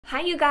Hi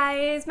you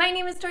guys, my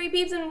name is Tori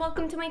Peebs and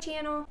welcome to my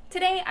channel.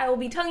 Today I will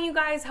be telling you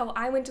guys how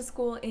I went to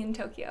school in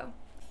Tokyo.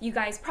 You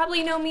guys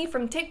probably know me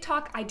from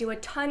TikTok. I do a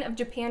ton of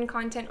Japan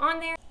content on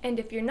there. And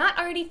if you're not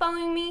already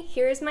following me,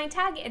 here is my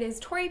tag. It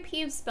is Tori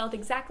Peebs, spelled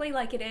exactly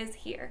like it is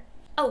here.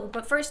 Oh,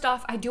 but first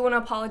off, I do want to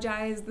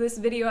apologize. This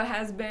video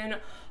has been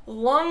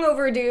long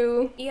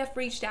overdue. EF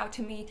reached out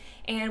to me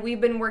and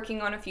we've been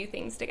working on a few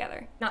things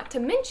together. Not to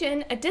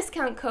mention a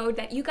discount code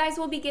that you guys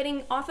will be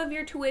getting off of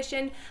your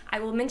tuition. I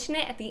will mention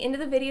it at the end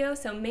of the video,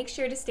 so make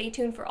sure to stay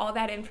tuned for all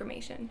that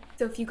information.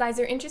 So if you guys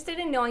are interested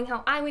in knowing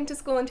how I went to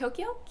school in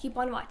Tokyo, keep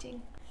on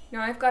watching.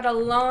 Now I've got a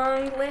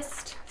long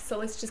list, so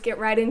let's just get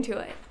right into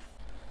it.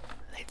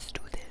 Let's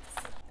do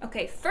this.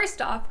 Okay,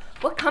 first off,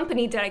 what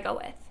company did I go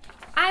with?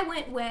 I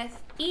went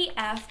with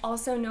EF,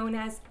 also known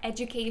as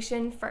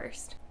Education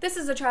First. This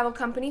is a travel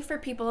company for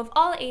people of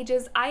all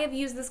ages. I have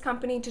used this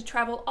company to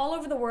travel all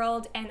over the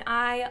world and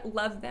I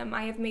love them.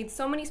 I have made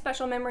so many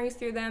special memories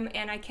through them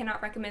and I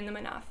cannot recommend them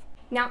enough.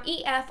 Now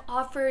EF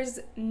offers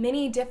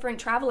many different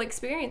travel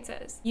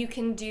experiences. You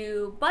can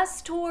do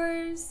bus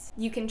tours,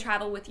 you can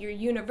travel with your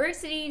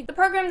university. The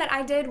program that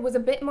I did was a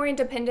bit more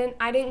independent.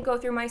 I didn't go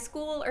through my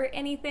school or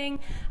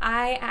anything.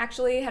 I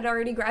actually had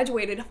already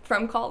graduated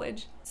from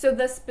college. So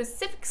the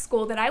specific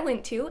school that I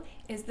went to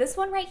is this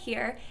one right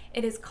here.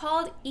 It is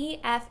called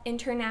EF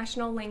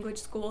International Language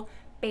School,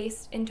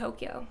 based in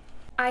Tokyo.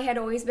 I had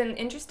always been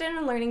interested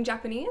in learning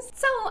Japanese,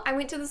 so I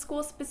went to the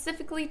school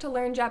specifically to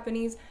learn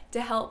Japanese to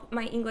help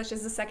my English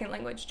as a second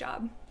language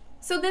job.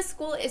 So this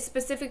school is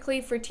specifically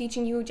for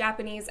teaching you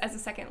Japanese as a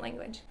second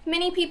language.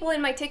 Many people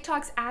in my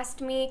TikToks asked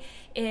me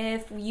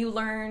if you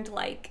learned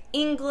like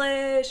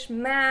English,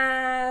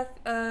 math,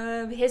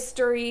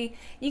 history.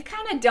 You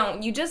kind of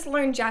don't. You just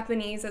learn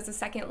Japanese as a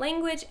second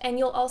language and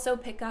you'll also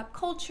pick up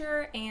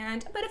culture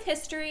and a bit of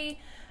history.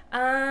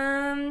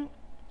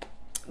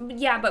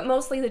 Yeah, but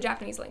mostly the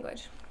Japanese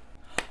language.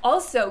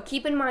 Also,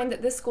 keep in mind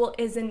that this school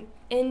is an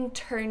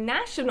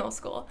international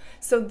school,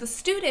 so the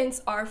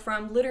students are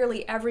from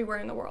literally everywhere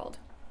in the world.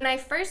 When I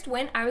first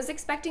went, I was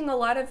expecting a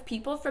lot of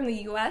people from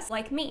the US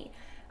like me,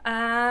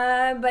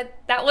 but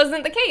that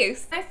wasn't the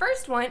case. When I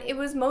first went, it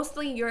was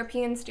mostly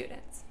European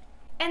students.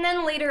 And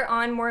then later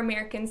on, more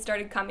Americans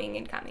started coming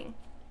and coming.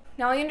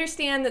 Now I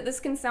understand that this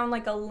can sound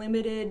like a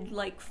limited,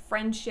 like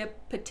friendship,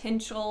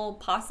 potential,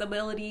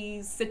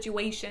 possibilities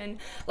situation.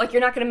 Like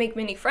you're not gonna make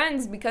many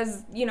friends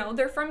because, you know,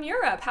 they're from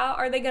Europe. How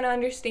are they gonna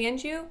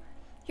understand you?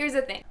 Here's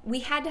the thing. We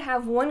had to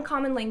have one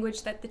common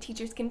language that the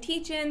teachers can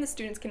teach in, the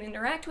students can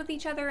interact with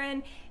each other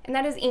in, and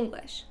that is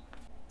English.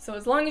 So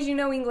as long as you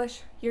know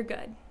English, you're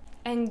good.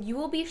 And you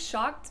will be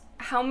shocked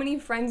how many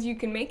friends you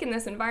can make in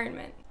this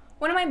environment.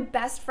 One of my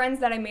best friends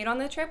that I made on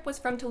the trip was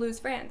from Toulouse,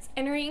 France,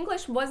 and her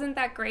English wasn't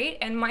that great,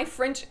 and my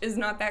French is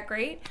not that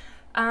great,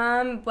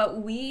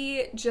 but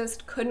we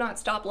just could not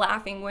stop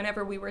laughing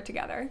whenever we were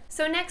together.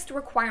 So next,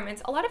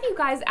 requirements. A lot of you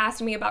guys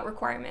asked me about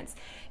requirements.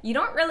 You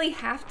don't really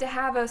have to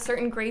have a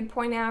certain grade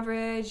point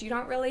average. You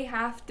don't really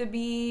have to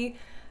be,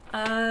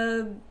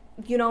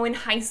 you know, in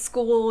high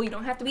school. You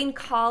don't have to be in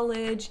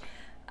college.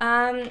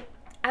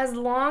 As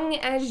long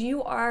as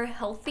you are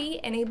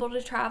healthy and able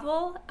to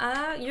travel,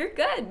 you're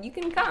good. You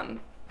can come.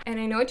 And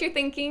I know what you're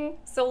thinking.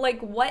 So like,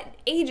 what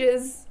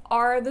ages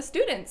are the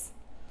students?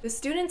 The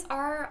students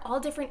are all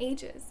different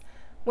ages.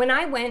 When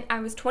I went, I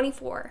was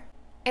 24.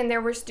 And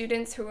there were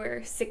students who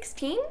were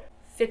 16,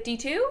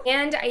 52,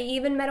 and I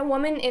even met a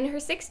woman in her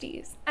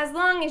 60s. As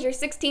long as you're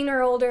 16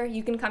 or older,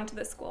 you can come to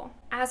the school.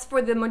 As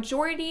for the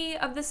majority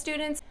of the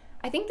students,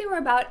 I think they were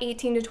about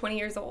 18 to 20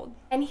 years old.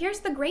 And here's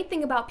the great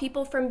thing about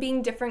people from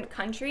being different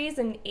countries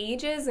and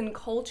ages and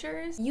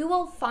cultures. You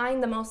will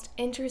find the most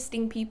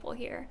interesting people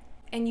here.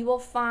 And you will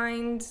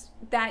find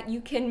that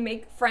you can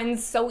make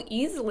friends so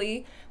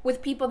easily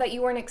with people that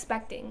you weren't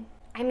expecting.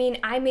 I mean,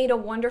 I made a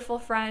wonderful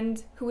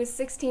friend who was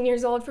 16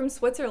 years old from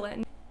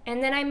Switzerland.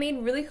 And then I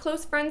made really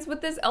close friends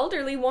with this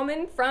elderly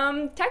woman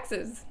from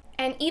Texas.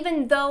 And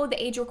even though the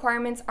age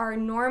requirements are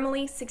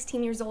normally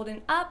 16 years old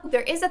and up,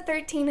 there is a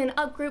 13 and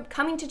up group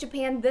coming to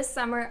Japan this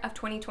summer of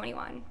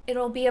 2021.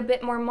 It'll be a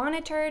bit more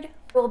monitored.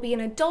 There will be an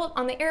adult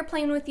on the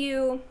airplane with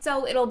you,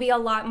 so it'll be a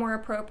lot more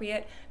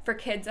appropriate for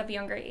kids of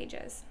younger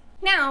ages.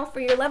 Now, for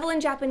your level in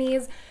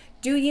Japanese,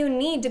 do you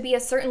need to be a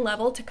certain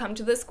level to come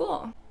to the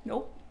school?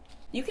 Nope.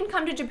 You can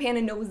come to Japan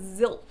and know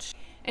zilch.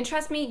 And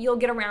trust me, you'll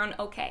get around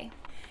okay.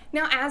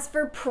 Now, as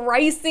for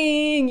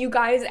pricing, you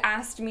guys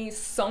asked me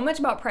so much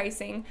about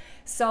pricing,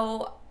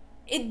 so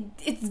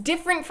it's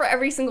different for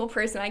every single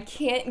person. I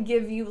can't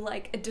give you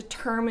like a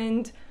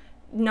determined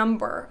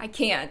number. I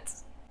can't.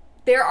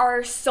 There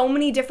are so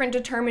many different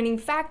determining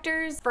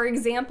factors. For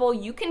example,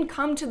 you can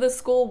come to the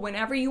school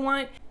whenever you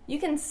want. You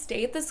can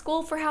stay at the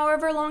school for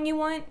however long you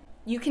want.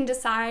 You can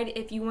decide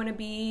if you want to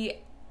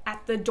be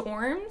at the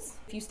dorms.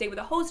 If you stay with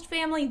a host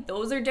family,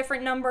 those are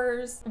different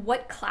numbers.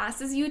 What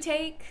classes you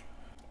take.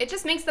 It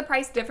just makes the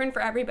price different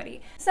for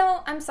everybody.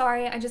 So I'm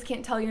sorry, I just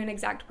can't tell you an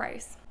exact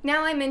price.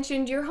 Now I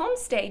mentioned your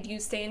homestay. Do you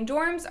stay in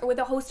dorms or with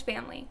a host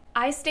family?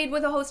 I stayed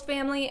with a host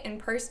family and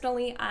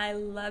personally I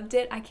loved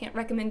it. I can't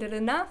recommend it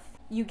enough.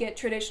 You get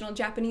traditional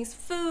Japanese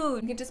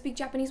food. You get to speak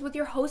Japanese with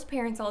your host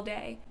parents all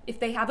day. If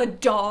they have a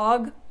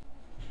dog,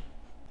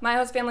 my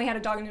host family had a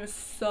dog and it was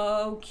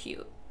so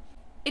cute.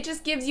 It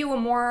just gives you a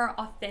more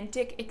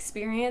authentic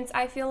experience,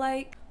 I feel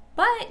like.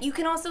 But you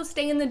can also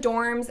stay in the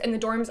dorms, and the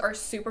dorms are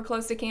super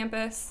close to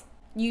campus.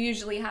 You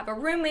usually have a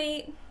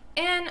roommate,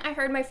 and I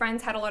heard my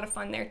friends had a lot of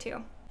fun there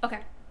too.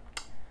 Okay.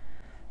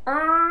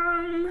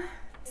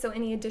 So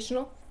any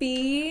additional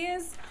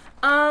fees?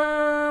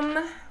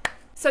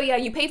 So yeah,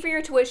 you pay for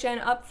your tuition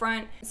up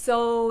front.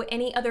 So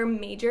any other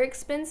major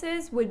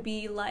expenses would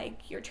be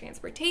like your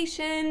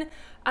transportation.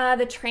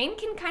 The train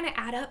can kind of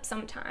add up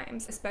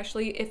sometimes,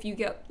 especially if you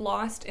get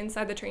lost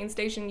inside the train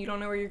station, you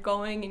don't know where you're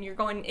going, and you're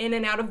going in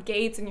and out of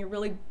gates, and you're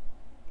really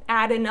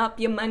adding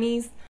up your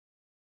monies.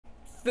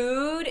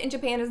 Food in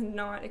Japan is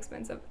not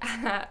expensive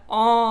at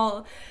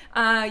all.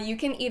 You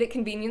can eat at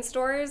convenience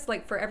stores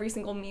like for every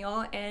single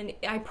meal, and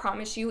I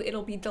promise you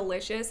it'll be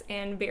delicious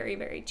and very,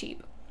 very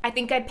cheap. I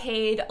think I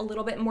paid a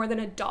little bit more than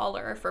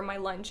 $1 for my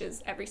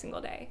lunches every single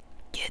day.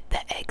 Get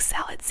the egg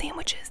salad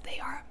sandwiches, they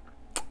are.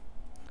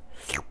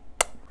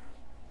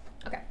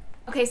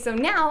 Okay, so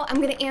now I'm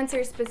gonna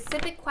answer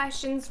specific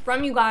questions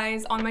from you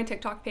guys on my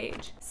TikTok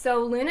page.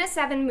 So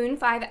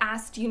Luna7Moon5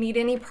 asked, do you need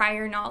any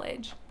prior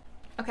knowledge?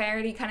 Okay, I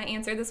already kind of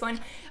answered this one.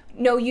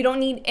 No, you don't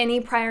need any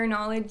prior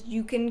knowledge.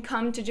 You can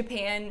come to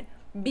Japan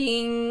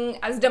being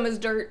as dumb as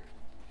dirt.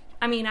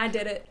 I mean, I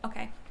did it.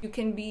 Okay. You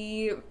can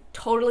be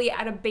totally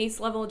at a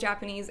base level of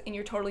Japanese and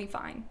you're totally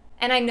fine.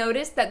 And I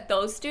noticed that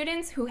those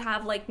students who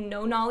have like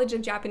no knowledge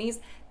of Japanese,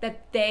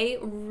 that they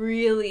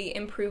really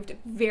improved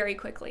very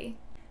quickly.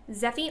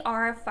 Zeffy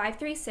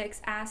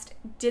R536 asked,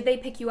 did they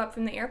pick you up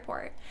from the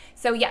airport?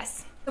 So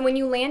yes. So when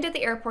you land at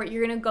the airport,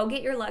 you're gonna go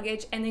get your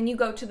luggage and then you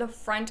go to the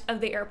front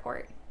of the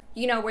airport.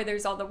 You know, where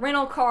there's all the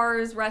rental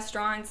cars,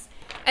 restaurants,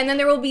 and then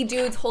there will be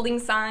dudes holding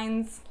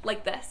signs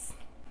like this.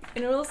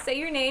 And it'll say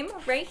your name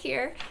right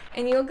here,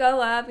 and you'll go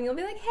up and you'll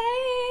be like,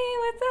 hey,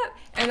 what's up?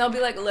 And they'll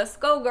be like, let's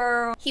go,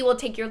 girl. He will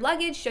take your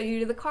luggage, show you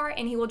to the car,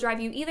 and he will drive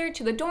you either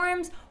to the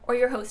dorms or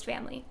your host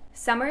family.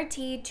 Summer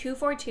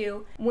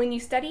T242, when you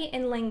study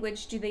in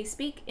language, do they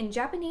speak in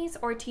Japanese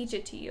or teach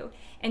it to you?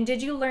 And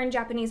did you learn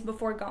Japanese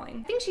before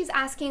going? I think she's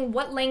asking,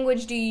 what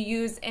language do you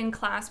use in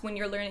class when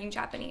you're learning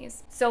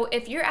Japanese? So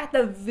if you're at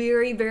the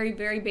very, very,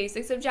 very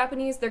basics of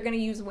Japanese, they're gonna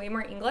use way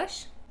more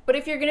English. But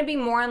if you're gonna be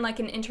more on like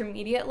an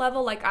intermediate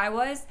level like I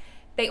was,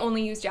 they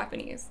only use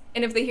Japanese.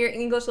 And if they hear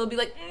English, they'll be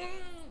like,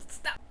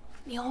 stop.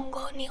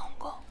 Nihongo,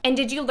 Nihongo. And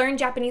did you learn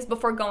Japanese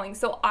before going?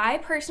 So I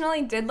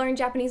personally did learn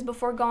Japanese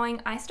before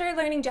going. I started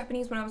learning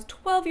Japanese when I was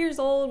 12 years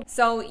old.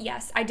 So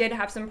yes, I did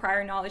have some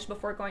prior knowledge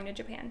before going to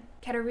Japan.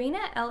 Katarina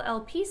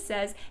LLP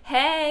says,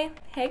 hey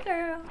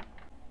girl.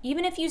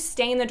 Even if you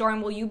stay in the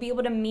dorm, will you be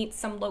able to meet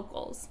some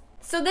locals?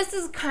 So this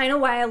is kind of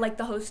why I like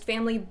the host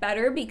family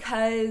better,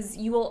 because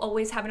you will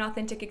always have an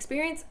authentic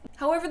experience.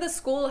 However, the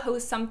school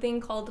hosts something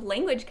called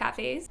language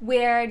cafes,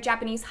 where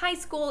Japanese high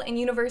school and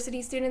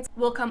university students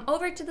will come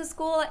over to the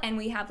school, and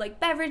we have like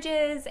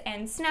beverages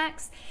and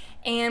snacks,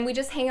 and we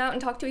just hang out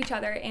and talk to each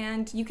other,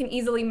 and you can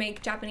easily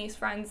make Japanese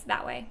friends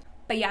that way.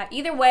 But yeah,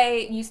 either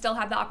way, you still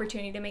have the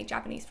opportunity to make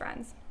Japanese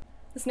friends.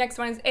 This next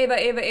one is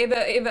Ava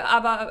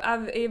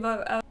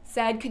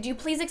said, could you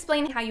please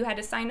explain how you had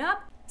to sign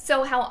up?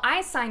 So how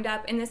I signed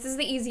up, and this is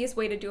the easiest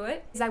way to do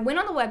it, is I went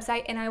on the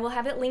website, and I will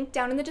have it linked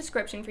down in the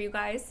description for you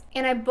guys,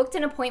 and I booked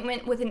an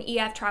appointment with an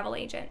EF travel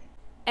agent.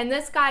 And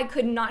this guy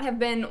could not have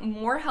been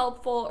more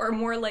helpful or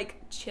more like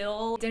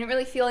chill. Didn't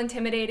really feel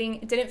intimidating.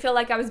 It didn't feel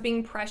like I was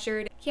being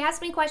pressured. He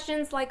asked me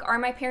questions like, are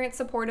my parents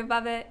supportive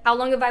of it? How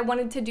long have I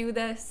wanted to do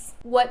this?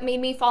 What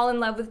made me fall in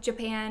love with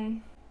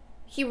Japan?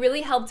 He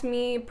really helped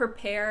me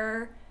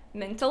prepare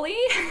mentally,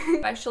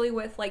 especially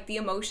with like the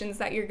emotions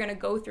that you're gonna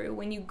go through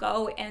when you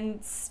go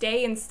and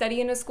stay and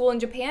study in a school in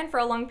Japan for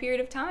a long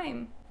period of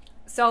time.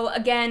 So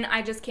again,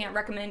 I just can't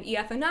recommend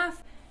EF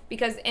enough,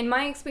 because in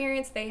my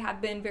experience, they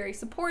have been very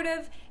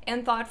supportive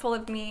and thoughtful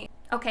of me.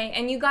 Okay,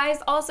 and you guys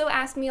also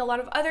asked me a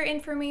lot of other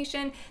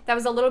information that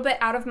was a little bit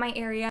out of my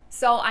area,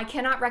 so I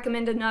cannot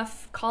recommend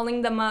enough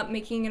calling them up,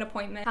 making an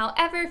appointment.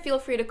 However, feel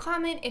free to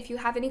comment if you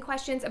have any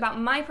questions about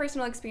my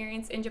personal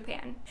experience in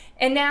Japan.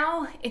 And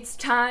now it's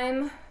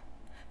time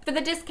for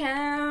the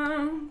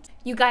discount.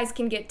 You guys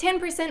can get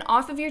 10%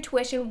 off of your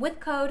tuition with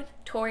code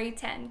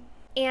TORI10.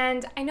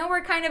 And I know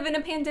we're kind of in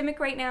a pandemic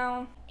right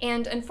now,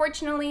 and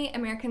unfortunately,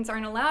 Americans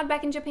aren't allowed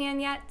back in Japan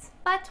yet.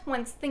 But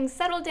once things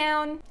settle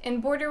down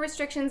and border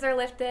restrictions are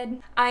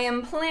lifted, I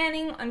am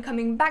planning on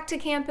coming back to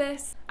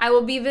campus. I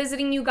will be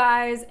visiting you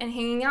guys and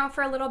hanging out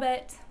for a little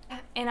bit.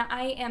 And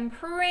I am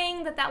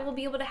praying that that will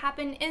be able to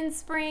happen in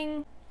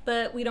spring,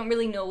 but we don't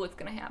really know what's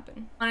gonna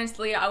happen.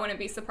 Honestly, I wouldn't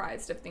be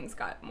surprised if things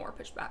got more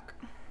pushed back.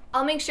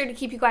 I'll make sure to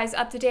keep you guys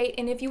up to date,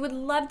 and if you would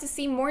love to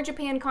see more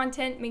Japan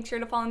content, make sure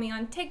to follow me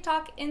on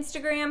TikTok,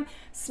 Instagram,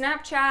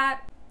 Snapchat.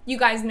 You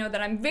guys know that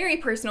I'm very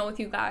personal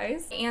with you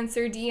guys. I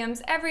answer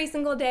DMs every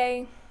single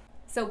day.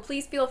 So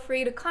please feel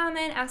free to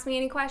comment, ask me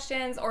any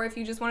questions, or if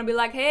you just want to be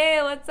like,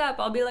 hey, what's up?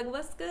 I'll be like,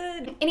 what's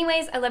good?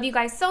 Anyways, I love you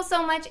guys so,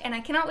 so much, and I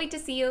cannot wait to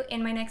see you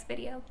in my next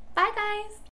video. Bye, guys.